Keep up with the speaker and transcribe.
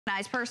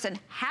Nice person.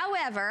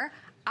 However,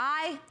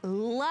 I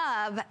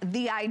love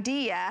the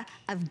idea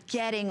of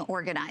getting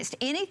organized.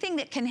 Anything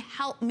that can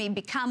help me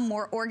become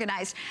more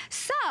organized.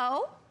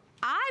 So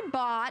I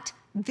bought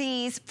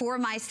these for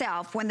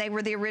myself when they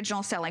were the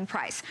original selling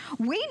price.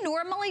 We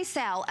normally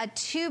sell a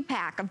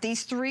 2-pack of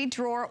these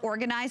 3-drawer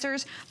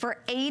organizers for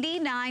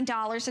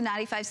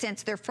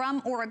 $89.95. They're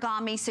from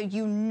Origami, so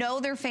you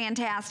know they're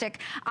fantastic.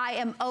 I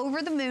am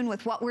over the moon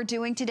with what we're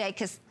doing today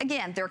because,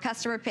 again, they're a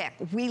customer pick.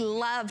 We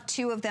love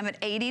 2 of them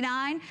at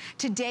 $89.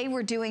 Today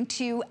we're doing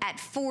 2 at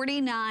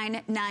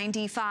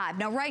 $49.95.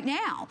 Now, right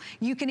now,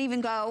 you can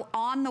even go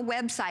on the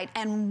website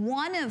and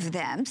one of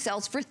them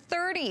sells for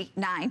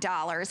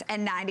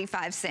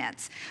 $39.95.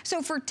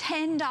 So for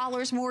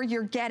 $10 more,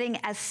 you're getting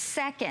a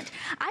second.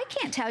 I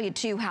can't tell you,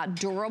 too, how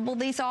durable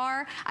these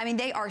are. I mean,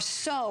 they are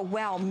so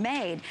well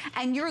made.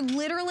 And you're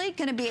literally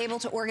going to be able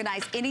to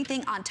organize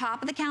anything on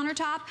top of the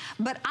countertop.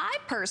 But I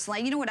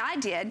personally, you know what I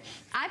did?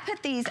 I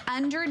put these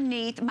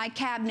underneath my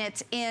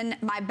cabinets in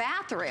my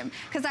bathroom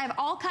because I have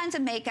all kinds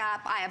of makeup.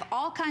 I have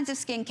all kinds of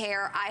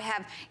skincare. I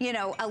have, you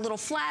know, a little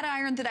flat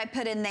iron that I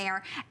put in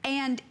there.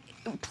 And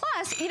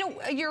plus, you know,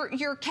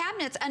 your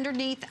cabinets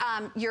underneath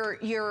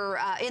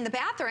in the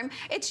bathroom,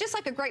 it's just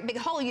like a great big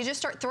hole. You just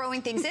start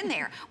throwing things in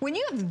there. When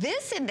you have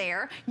this in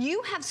there,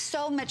 you have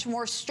so much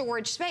more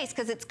storage space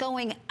because it's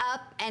going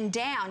up and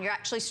down. You're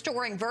actually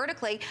storing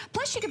vertically.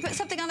 Plus, you can put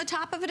something on the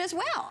top of it as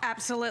well.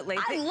 Absolutely.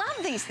 I love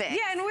these things.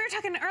 Yeah, and we were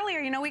talking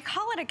earlier, you know, we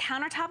call it a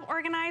countertop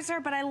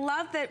organizer, but I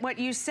love that what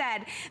you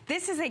said,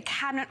 this is a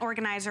cabinet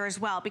organizer as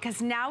well,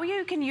 because now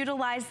you can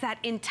utilize that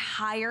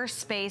entire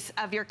space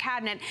of your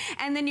cabinet,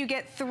 and then you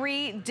get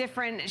 3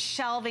 different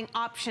shelving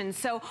options.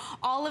 So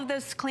all of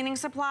those cleaning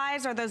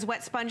supplies or those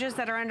wet sponges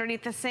that are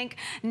underneath the sink,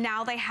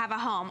 now they have a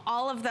home.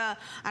 All of the,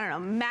 I don't know,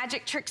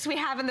 magic tricks we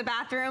have in the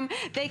bathroom,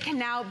 they can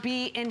now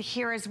be in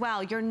here as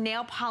well. Your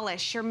nail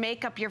polish, your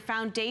makeup, your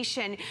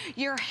foundation,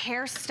 your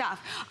hair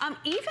stuff,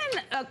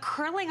 even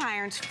curling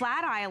irons,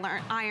 flat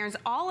irons,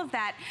 all of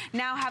that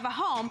now have a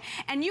home.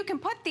 And you can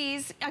put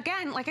these,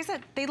 again, like I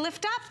said, they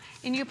lift up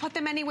and you put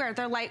them anywhere.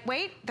 They're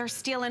lightweight, they're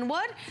steel and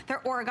wood,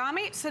 they're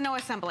origami, so no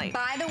assembly.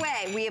 By the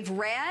way, we have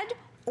red,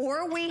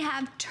 or we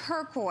have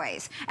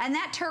turquoise. And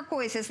that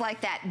turquoise is like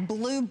that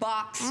blue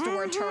box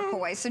store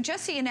turquoise. So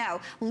just so you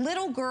know,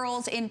 little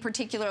girls in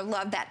particular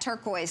love that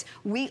turquoise.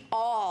 We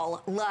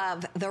all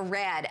love the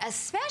red,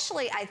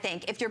 especially, I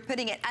think, if you're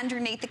putting it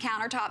underneath the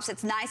countertops.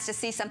 It's nice to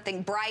see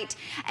something bright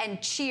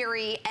and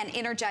cheery and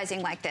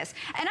energizing like this.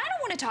 And I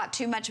don't want to talk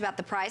too much about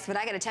the price, but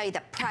I got to tell you,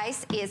 the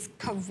price is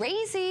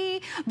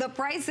crazy. The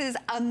price is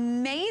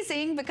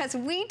amazing because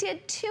we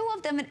did 2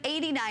 of them at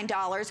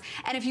 $89.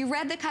 And if you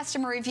read the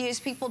customer reviews,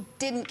 people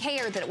didn't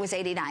care that it was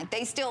 $89.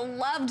 They still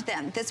loved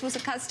them. This was a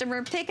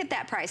customer pick at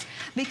that price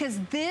because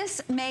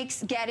this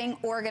makes getting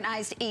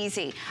organized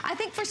easy. I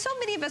think for so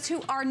many of us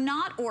who are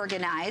not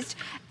organized,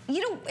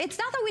 you know, it's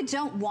not that we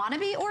don't want to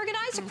be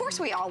organized. Of course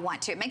we all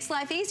want to. It makes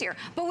life easier.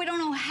 But we don't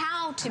know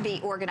how to be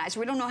organized.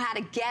 We don't know how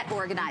to get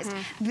organized.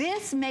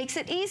 This makes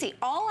it easy.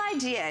 All I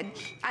did,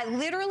 I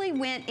literally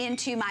went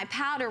into my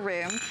powder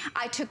room.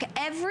 I took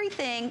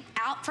everything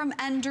out from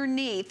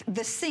underneath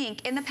the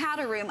sink in the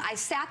powder room. I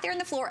sat there on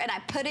the floor and I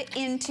put it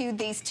into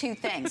these 2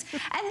 things.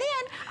 And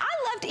then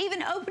I loved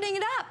even opening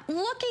it up,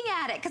 looking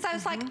at it, because I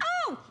was like,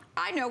 oh,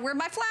 I know where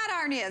my flat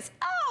iron is.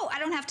 Oh, I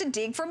don't have to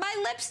dig for my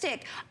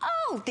lipstick.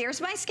 Oh, there's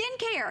my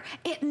skincare.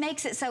 It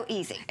makes it so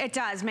easy. It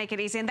does make it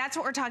easy, and that's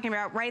what we're talking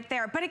about right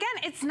there. But again,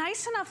 it's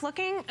nice enough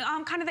looking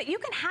kind of that you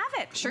can have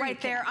it right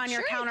there on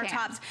your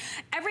countertops.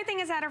 Everything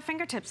is at her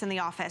fingertips in the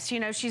office. You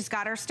know, she's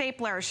got her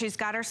stapler, she's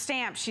got her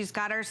stamps, she's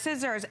got her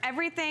scissors.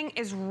 Everything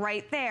is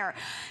right there.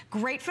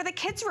 Great for the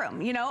kids' room,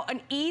 you know,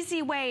 an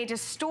easy way to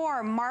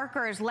store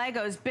markers,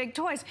 Legos, big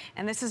toys.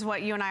 And this is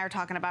what you and I are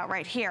talking about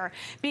right here.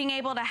 Being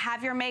able to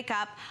have your makeup,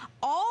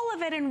 all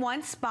of it in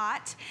one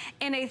spot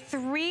in a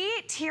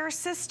 3-tier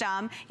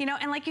system, you know,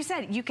 and like you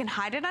said, you can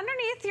hide it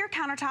underneath your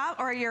countertop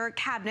or your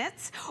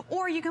cabinets,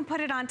 or you can put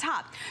it on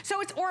top.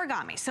 So it's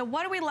origami. So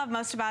what do we love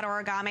most about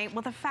origami?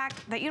 Well, the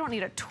fact that you don't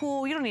need a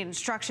tool, you don't need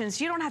instructions,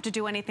 you don't have to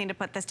do anything to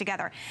put this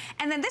together.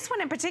 And then this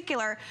one in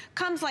particular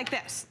comes like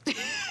this.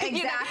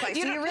 Exactly,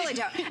 you really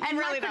don't. And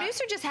really my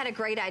producer just had a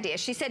great idea.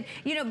 She said,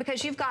 you know,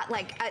 because you've got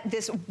like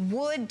this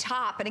wood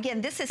top, and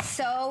again, this is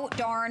so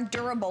darn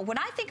durable. When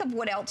I think of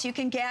what else you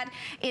can get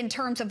in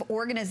terms of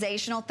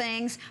organizational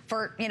things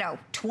for, you know,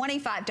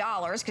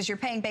 $25, because you're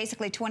paying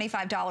basically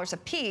 $25 a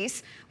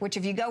piece, which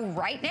if you go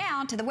right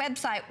now to the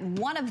website,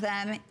 one of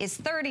them is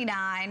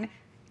 $39.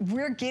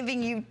 We're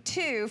giving you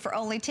 2 for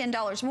only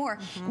 $10 more.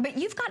 But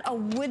you've got a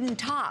wooden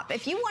top.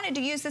 If you wanted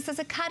to use this as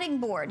a cutting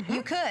board,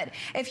 you could.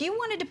 If you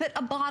wanted to put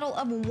a bottle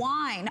of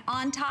wine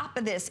on top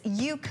of this,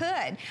 you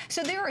could.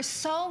 So there are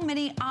so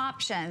many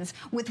options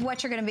with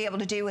what you're going to be able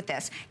to do with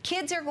this.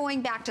 Kids are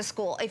going back to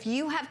school. If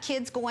you have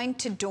kids going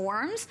to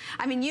dorms,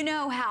 I mean, you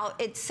know how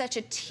it's such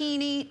a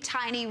teeny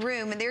tiny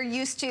room and they're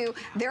used to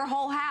their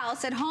whole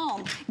house at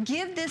home.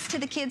 Give this to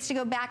the kids to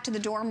go back to the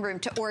dorm room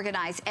to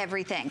organize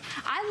everything.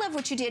 I love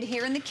what you did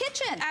here in the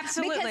kitchen.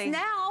 Absolutely. Because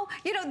now,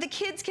 you know, the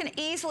kids can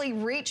easily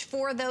reach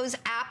for those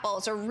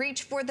apples or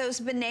reach for those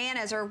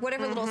bananas or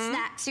whatever little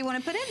snacks you want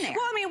to put in there.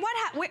 Well,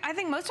 I mean, I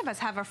think most of us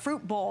have a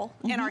fruit bowl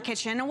in our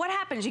kitchen, and what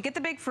happens? You get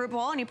the big fruit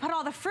bowl and you put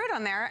all the fruit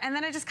on there, and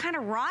then it just kind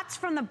of rots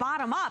from the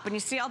bottom up, and you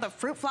see all the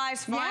fruit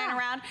flies flying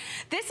around.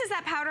 This is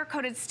that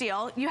powder-coated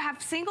steel. You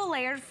have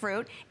single-layered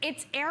fruit.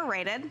 It's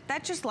aerated.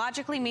 That just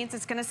logically means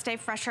it's going to stay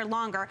fresher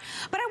longer.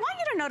 But I want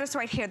you to notice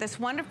right here this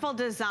wonderful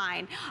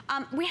design.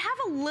 We have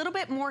a little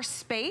bit more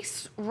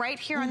space right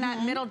here in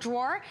that middle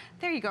drawer.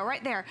 There you go,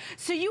 right there.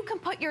 So you can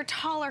put your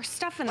taller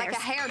stuff in there. Like a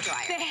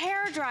hairdryer. The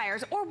hair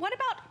dryers. Or what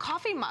about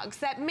coffee mugs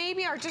that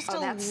maybe are just a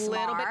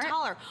little bit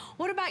taller?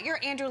 What about your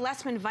Andrew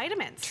Lessman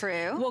vitamins?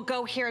 True. Will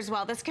go here as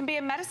well. This can be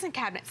a medicine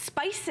cabinet.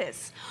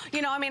 Spices.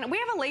 You know, I mean, we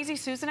have a Lazy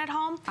Susan at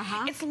home.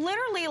 It's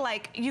literally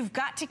like you've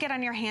got to get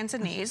on your hands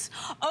and knees,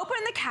 open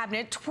the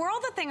cabinet, twirl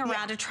the thing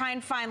around to try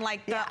and find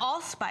like the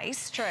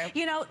allspice. True.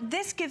 You know,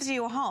 this gives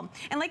you a home.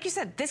 And like you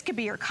said, this could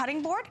be your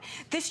cutting board.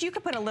 This, you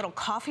could put a little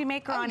coffee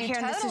maker on here,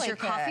 and this is your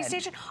coffee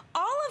station.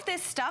 All of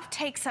this stuff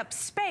takes up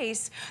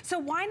space, so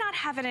why not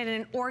have it in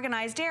an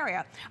organized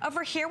area?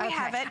 Over here we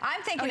have it.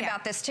 I'm thinking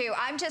about this too.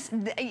 I'm just,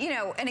 you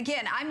know, and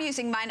again, I'm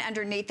using mine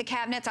underneath the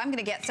cabinets. I'm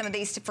gonna get some of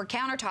these for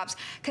countertops,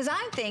 because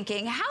I'm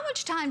thinking, how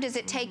much time does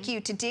it take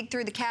you to dig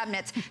through the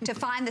cabinets to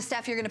find the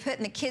stuff you're gonna put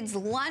in the kids'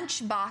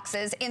 lunch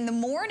boxes in the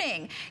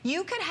morning?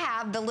 You could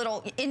have the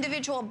little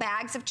individual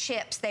bags of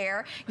chips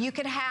there. You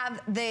could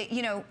have the,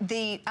 you know,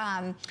 the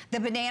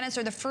bananas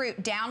or the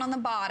fruit down on the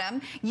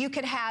bottom. You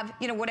could have,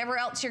 you know, whatever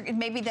else you're,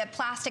 maybe the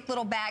plastic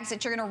little bags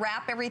that you're gonna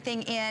wrap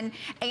everything in,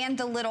 and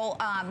the little,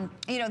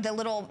 you know, the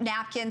little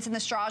napkins and the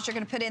straws you're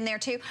gonna put in there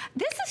too.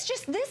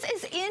 This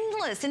is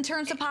endless in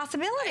terms of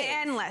possibilities.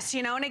 Endless,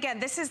 you know, and again,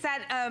 this is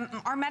that,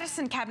 our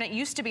medicine cabinet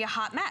used to be a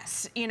hot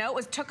mess. You know,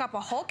 it took up a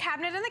whole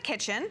cabinet in the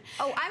kitchen.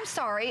 Oh, I'm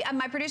sorry.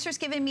 My producer's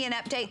giving me an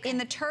update. In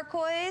the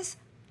turquoise,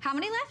 how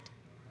many left?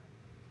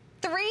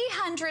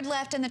 300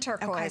 left in the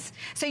turquoise.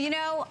 So, you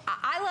know,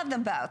 I love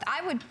them both.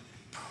 I would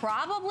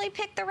probably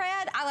pick the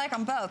red. I like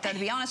them both, though, to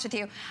be honest with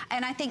you.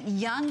 And I think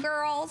young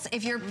girls,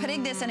 if you're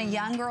putting this in a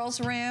young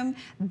girl's room,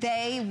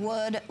 they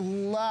would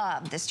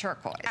love this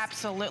turquoise.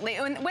 Absolutely,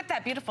 and with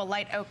that beautiful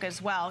light oak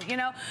as well. You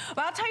know,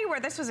 well, I'll tell you where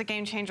this was a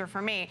game changer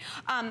for me.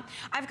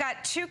 I've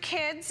got 2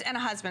 kids and a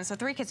husband, so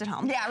 3 kids at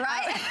home. Yeah,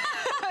 right.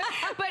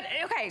 But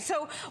okay,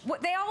 so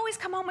they always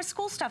come home with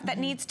school stuff that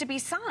needs to be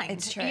signed.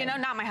 It's true. You know,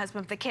 not my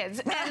husband, the kids.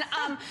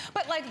 And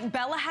but like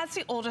Bella has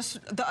the oldest,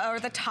 or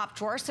the top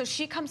drawer, so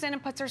she comes in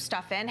and puts her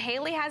stuff in.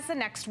 Haley has the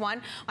next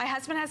one. My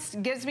husband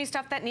gives me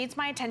stuff that needs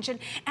my attention,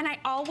 and I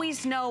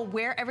always know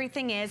where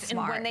everything is and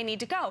when they need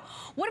to go.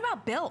 What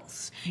about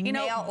bills? You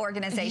know, mail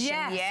organization.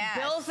 Yes.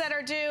 Bills that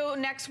are due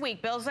next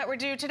week, bills that were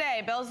due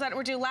today, bills that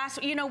were due last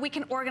week. You know, we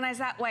can organize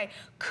that way.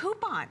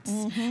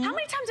 Coupons. How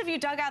many times have you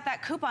dug out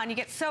that coupon? You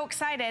get so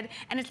excited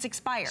and it's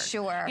expired.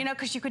 Sure. You know,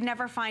 because you could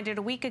never find it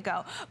a week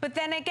ago. But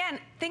then again,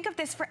 think of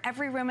this for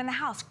every room in the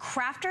house.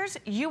 Crafters,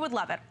 you would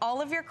love it.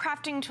 All of your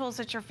crafting tools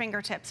at your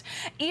fingertips.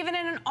 Even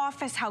in an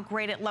office, how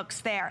great it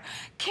looks there.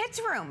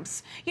 Kids'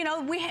 rooms. You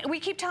know, we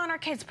keep telling our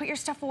kids, put your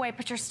stuff away,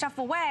 put your stuff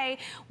away.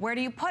 Where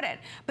do you put it?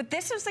 But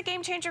this was the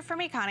game changer for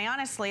me, Connie,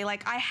 honestly.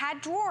 Like, I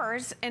had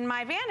drawers in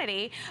my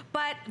vanity,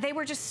 but they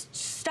were just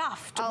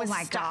stuffed with stuff. Oh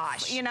my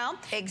gosh. You know?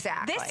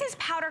 Exactly. This is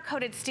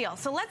powder-coated steel.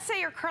 So let's say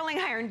your curling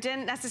iron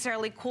didn't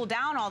necessarily cool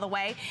down all the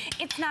way.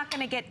 It's not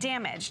gonna get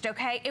damaged,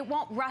 okay? It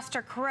won't rust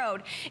or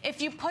corrode.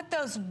 If you put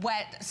those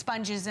wet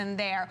sponges in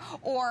there,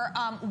 or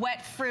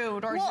wet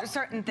fruit, or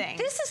certain things.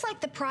 This is like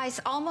the price,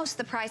 almost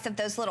the price of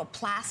those little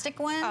plastic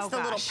ones, the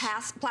little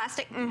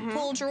plastic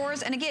pull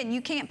drawers. And again,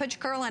 you can't put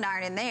your curling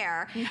iron in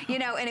there, you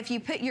know, and if you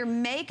put your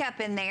makeup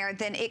in there,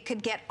 then it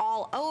could get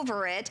all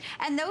over it.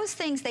 And those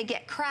things, they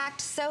get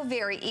cracked so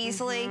very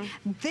easily.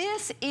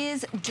 This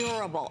is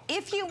durable.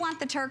 If you want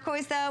the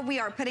turquoise, though, we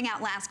are putting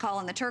out last call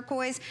on the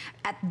turquoise.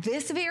 At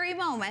this very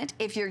moment,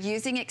 if you're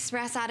using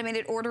express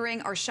automated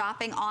ordering or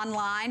shopping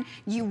online,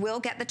 you will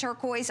get the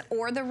turquoise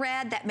or the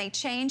red. That may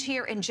change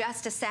here in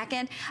just a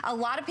second. A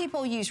lot of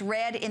people use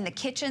red in the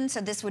kitchen,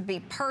 so this would be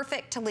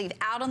perfect to leave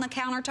out on the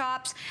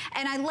countertops.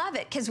 And I love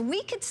it, because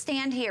we could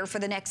stand here for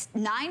the next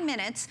 9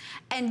 minutes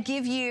and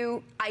give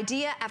you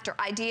idea after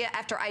idea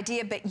after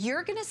idea, but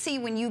you're gonna see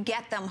when you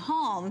get them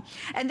home.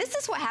 And this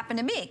is what happened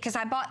to me, because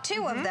I bought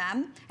 2 of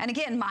them. And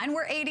again, mine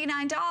were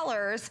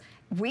 $89.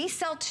 We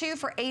sell 2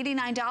 for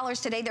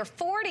 $89 today. They're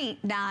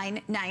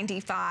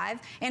 $49.95.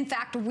 In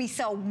fact, we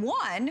sell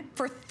 1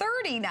 for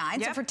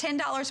 $39. So for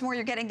 $10 more,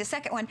 you're getting the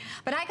second one.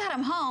 But I got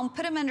them home,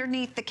 put them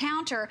underneath the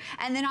counter,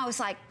 and then I was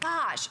like,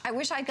 gosh, I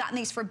wish I'd gotten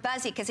these for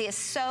Buzzy, because he has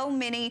so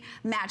many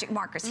magic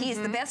markers. He is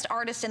the best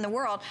artist in the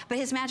world, but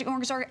his magic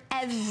markers are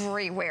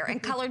everywhere,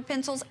 and colored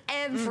pencils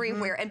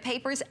everywhere, and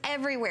papers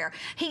everywhere.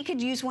 He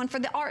could use one for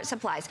the art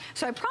supplies.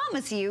 So I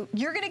promise you,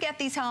 you're gonna get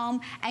these home,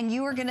 and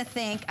you are gonna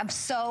think of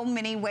so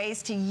many ways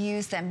ways to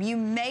use them. You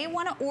may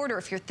want to order,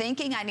 if you're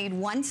thinking I need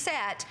one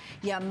set,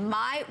 you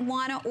might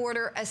want to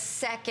order a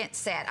second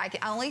set. I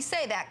can only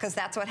say that because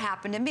that's what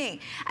happened to me.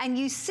 And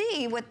you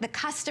see what the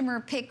customer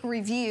pick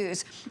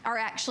reviews are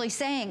actually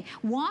saying.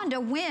 Wanda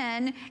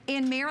Wynn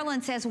in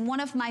Maryland says, one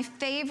of my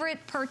favorite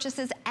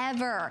purchases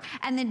ever.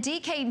 And then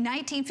DK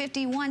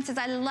 1951 says,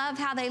 I love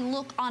how they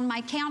look on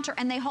my counter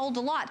and they hold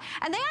a lot.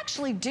 And they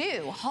actually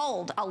do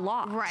hold a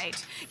lot.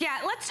 Right. Yeah,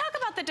 let's talk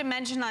about the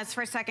dimensionless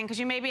for a second, because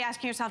you may be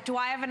asking yourself, do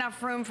I have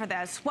enough room for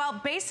this? Well,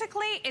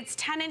 basically, it's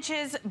 10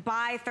 inches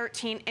by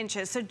 13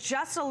 inches. So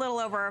just a little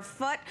over a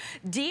foot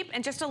deep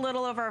and just a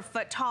little over a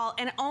foot tall,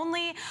 and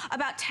only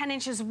about 10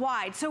 inches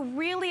wide. So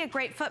really a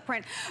great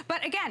footprint.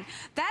 But again,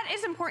 that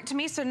is important to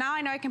me. So now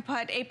I know I can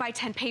put 8 by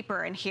 10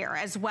 paper in here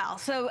as well.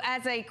 So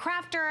as a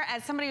crafter,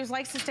 as somebody who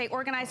likes to stay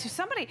organized,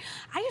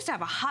 I used to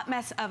have a hot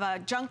mess of a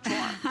junk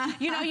drawer.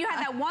 You know, you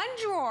had that one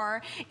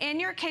drawer in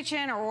your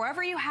kitchen or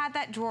wherever you had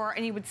that drawer,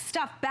 and you would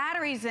stuff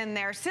batteries in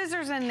there,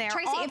 scissors in there.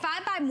 Tracy, if I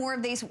buy more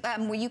of these,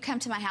 will you come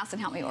to my house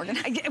and help me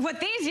organize? With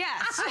these,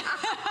 yes.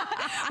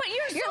 But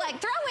you're like,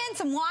 throw in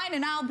some wine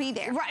and I'll be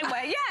there. Right,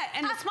 well, yeah,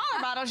 and the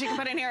smaller bottles you can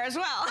put in here as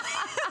well.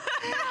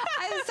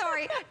 I'm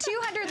sorry,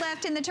 200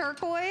 left in the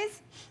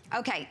turquoise.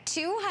 Okay,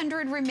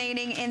 200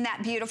 remaining in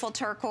that beautiful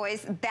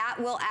turquoise. That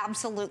will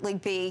absolutely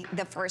be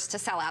the first to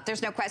sell out.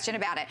 There's no question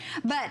about it.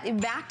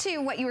 But back to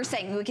what you were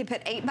saying, we could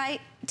put 8 by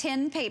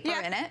 10 paper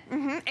in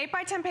it. 8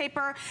 by 10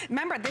 paper.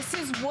 Remember, this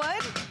is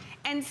wood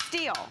and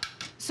steel.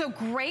 So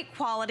great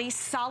quality,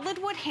 solid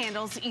wood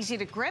handles, easy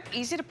to grip,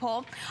 easy to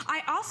pull.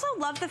 I also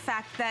love the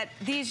fact that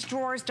these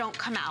drawers don't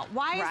come out.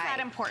 Why is that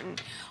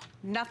important?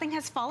 Nothing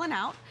has fallen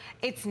out.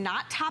 It's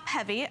not top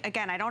heavy.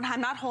 Again,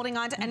 I'm not holding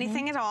on to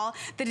anything at all.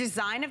 The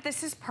design of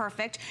this is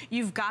perfect.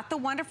 You've got the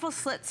wonderful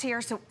slits here,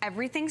 so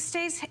everything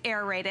stays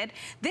aerated.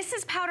 This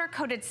is powder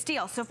coated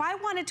steel. So if I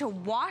wanted to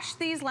wash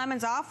these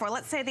lemons off, or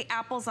let's say the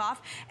apples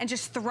off, and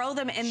just throw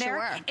them in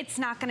there, it's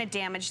not gonna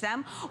damage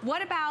them.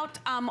 What about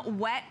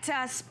wet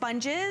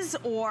sponges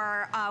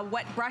or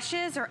wet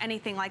brushes or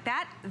anything like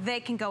that? They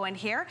can go in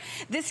here.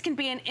 This can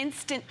be an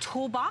instant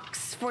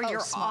toolbox for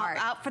your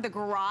out for the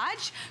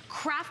garage.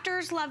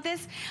 Crafters love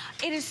this.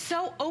 It is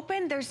so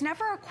open, there's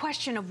never a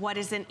question of what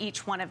is in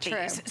each one of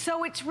these.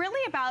 So it's really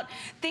about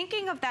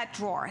thinking of that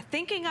drawer,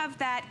 thinking of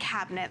that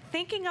cabinet,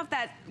 thinking of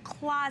that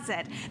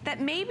closet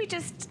that maybe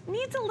just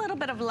needs a little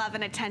bit of love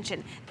and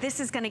attention. This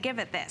is gonna give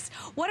it this.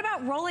 What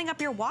about rolling up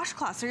your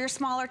washcloths or your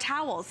smaller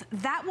towels?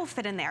 That will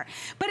fit in there.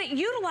 But it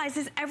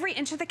utilizes every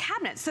inch of the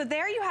cabinet. So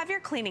there you have your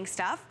cleaning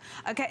stuff,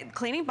 okay,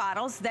 cleaning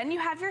bottles, then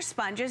you have your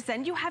sponges,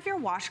 then you have your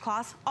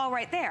washcloths, all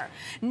right there.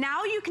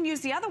 Now you can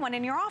use the other one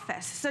in your office.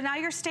 So now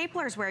your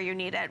stapler's where you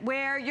need it,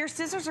 where your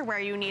scissors are where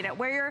you need it,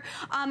 where your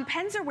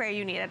pens are where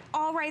you need it,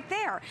 all right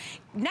there.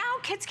 Now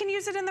kids can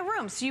use it in the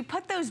room. So you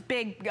put those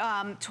big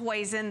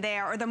toys in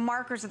there, or the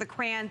markers or the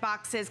crayon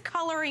boxes,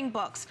 coloring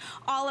books,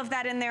 all of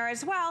that in there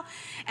as well.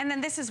 And then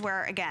this is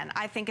where, again,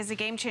 I think is a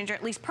game changer,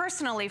 at least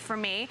personally for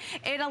me.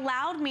 It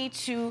allowed me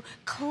to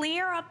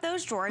clear up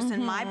those drawers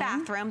in my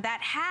bathroom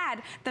that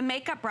had the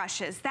makeup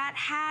brushes, that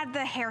had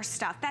the hair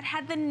stuff, that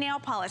had the nail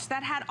polish,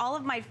 that had all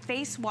of my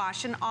face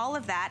wash and all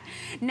of that.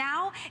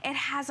 Now it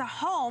has a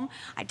home.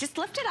 I just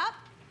lift it up,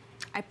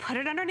 I put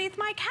it underneath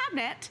my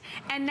cabinet,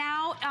 and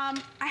now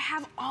I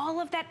have all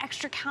of that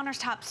extra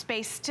countertop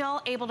space still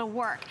able to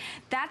work.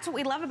 That's what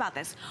we love about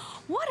this.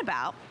 What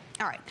about,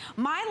 all right,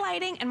 my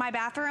lighting in my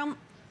bathroom,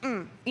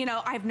 you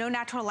know, I have no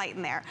natural light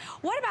in there.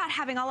 What about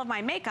having all of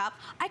my makeup?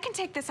 I can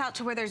take this out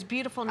to where there's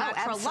beautiful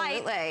natural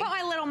light, put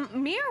my little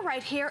mirror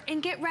right here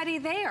and get ready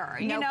there.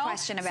 No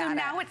question about it. So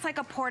now it's like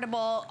a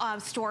portable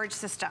storage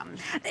system.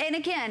 And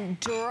again,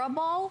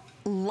 durable,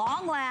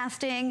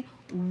 long-lasting,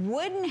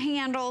 wooden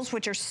handles,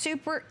 which are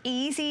super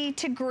easy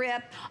to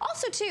grip.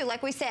 Also too,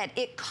 like we said,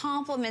 it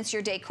complements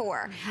your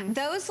decor.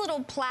 Those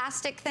little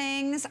plastic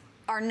things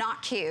are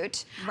not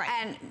cute,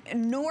 and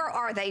nor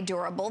are they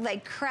durable. They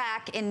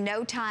crack in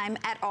no time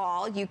at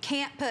all. You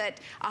can't put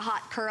a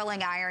hot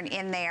curling iron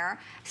in there.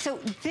 So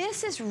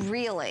this is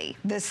really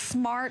the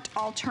smart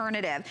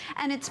alternative,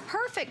 and it's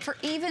perfect for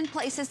even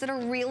places that are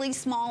really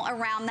small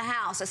around the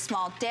house. A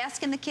small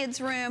desk in the kids'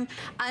 room,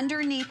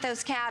 underneath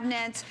those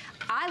cabinets.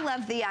 I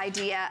love the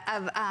idea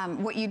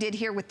of what you did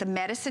here with the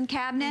medicine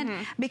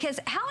cabinet, because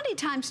how many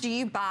times do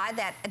you buy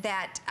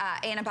that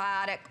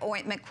antibiotic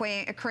ointment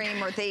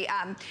cream or the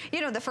you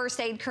know, the first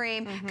aid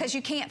cream, because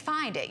you can't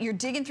find it. You're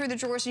digging through the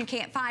drawers and you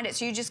can't find it,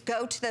 so you just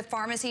go to the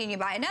pharmacy and you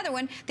buy another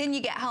one, then you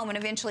get home and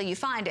eventually you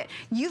find it.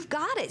 You've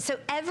got it. So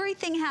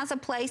everything has a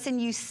place, and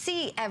you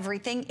see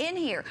everything in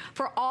here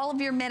for all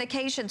of your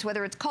medications,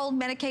 whether it's cold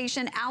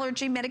medication,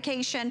 allergy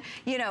medication,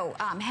 you know,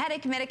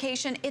 headache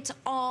medication, it's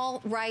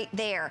all right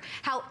there.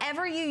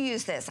 However you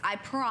use this, I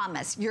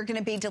promise you're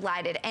gonna be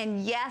delighted.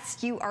 And yes,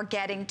 you are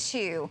getting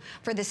two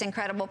for this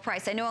incredible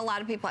price. I know a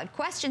lot of people had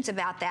questions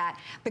about that,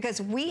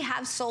 because we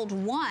have sold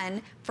sold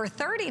one for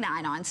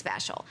 $39 on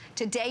special.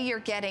 Today you're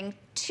getting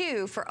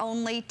 2 for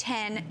only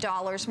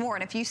 $10 more.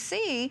 And if you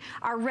see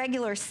our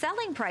regular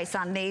selling price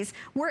on these,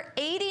 we're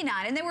 $89,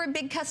 and they were a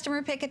big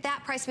customer pick at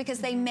that price because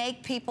they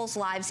make people's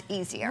lives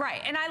easier.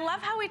 Right, and I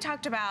love how we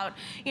talked about,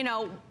 you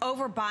know,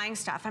 overbuying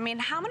stuff. I mean,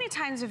 how many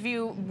times have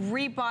you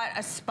rebought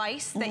a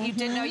spice that you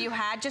didn't know you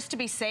had just to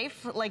be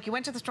safe? Like you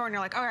went to the store and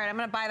you're like, all right, I'm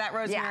gonna buy that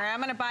rosemary, I'm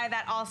gonna buy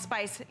that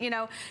allspice, you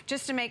know,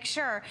 just to make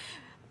sure.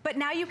 But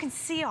now you can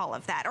see all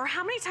of that. Or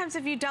how many times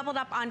have you doubled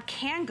up on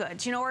canned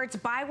goods, you know, or it's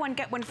buy one,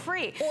 get one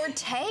free. Or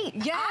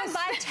tape. Yes. I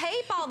buy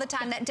tape all the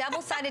time, that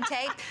double-sided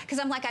tape, because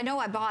I'm like, I know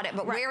I bought it,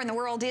 but where in the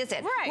world is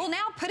it? Right. Well,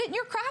 now put it in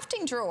your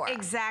crafting drawer.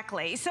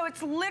 Exactly. So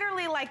it's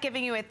literally like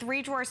giving you a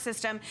 3-drawer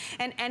system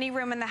in any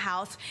room in the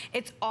house.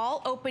 It's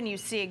all open. You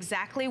see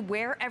exactly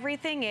where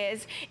everything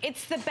is.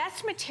 It's the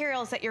best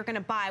materials that you're going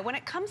to buy when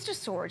it comes to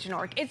storage and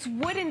org. It's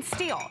wood and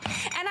steel.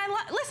 And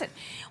listen,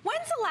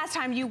 when's the last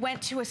time you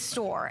went to a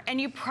store and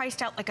you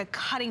priced out like a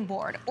cutting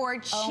board or a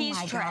cheese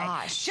tray?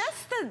 Gosh.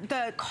 Just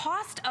the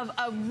cost of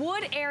a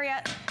wood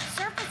area,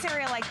 surface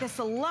area like this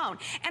alone.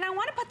 And I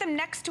want to put them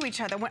next to each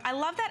other. I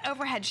love that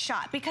overhead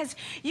shot because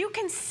you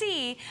can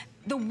see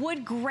the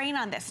wood grain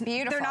on this.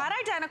 Beautiful. They're not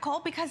identical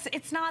because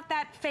it's not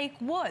that fake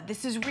wood.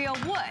 This is real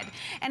wood.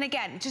 And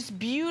again, just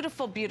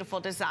beautiful,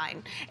 beautiful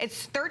design.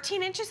 It's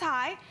 13 inches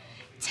high,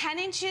 10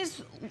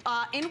 inches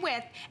in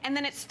width, and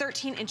then it's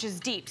 13 inches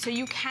deep. So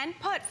you can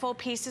put full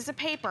pieces of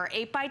paper,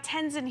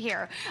 8x10s in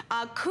here,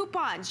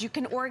 coupons. You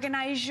can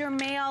organize your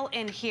mail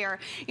in here.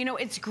 You know,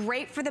 it's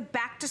great for the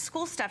back to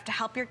school stuff to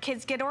help your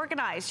kids get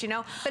organized, you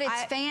know. But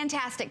it's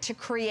fantastic to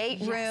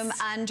create room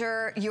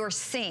under your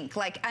sink,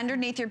 like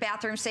underneath your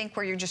bathroom sink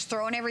where you're just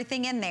throwing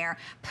everything in there.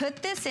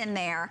 Put this in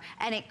there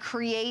and it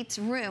creates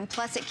room,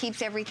 plus it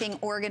keeps everything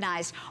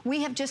organized.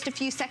 We have just a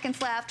few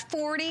seconds left,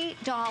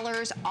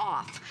 $40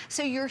 off.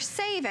 So you're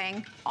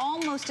saving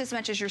almost as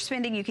much as you're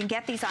spending. You can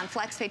get these on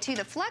FlexPay too.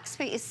 The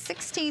FlexPay is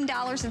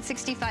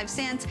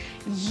 $16.65.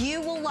 You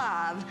will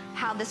love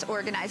how this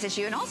organizes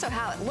you and also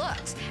how it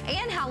looks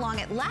and how long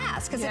it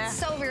lasts because it's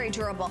so very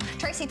durable.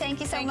 Tracy,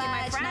 thank you so much. Thank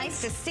you, my friend. Nice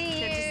to see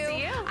you. Good to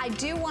see you. I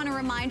do want to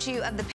remind you of the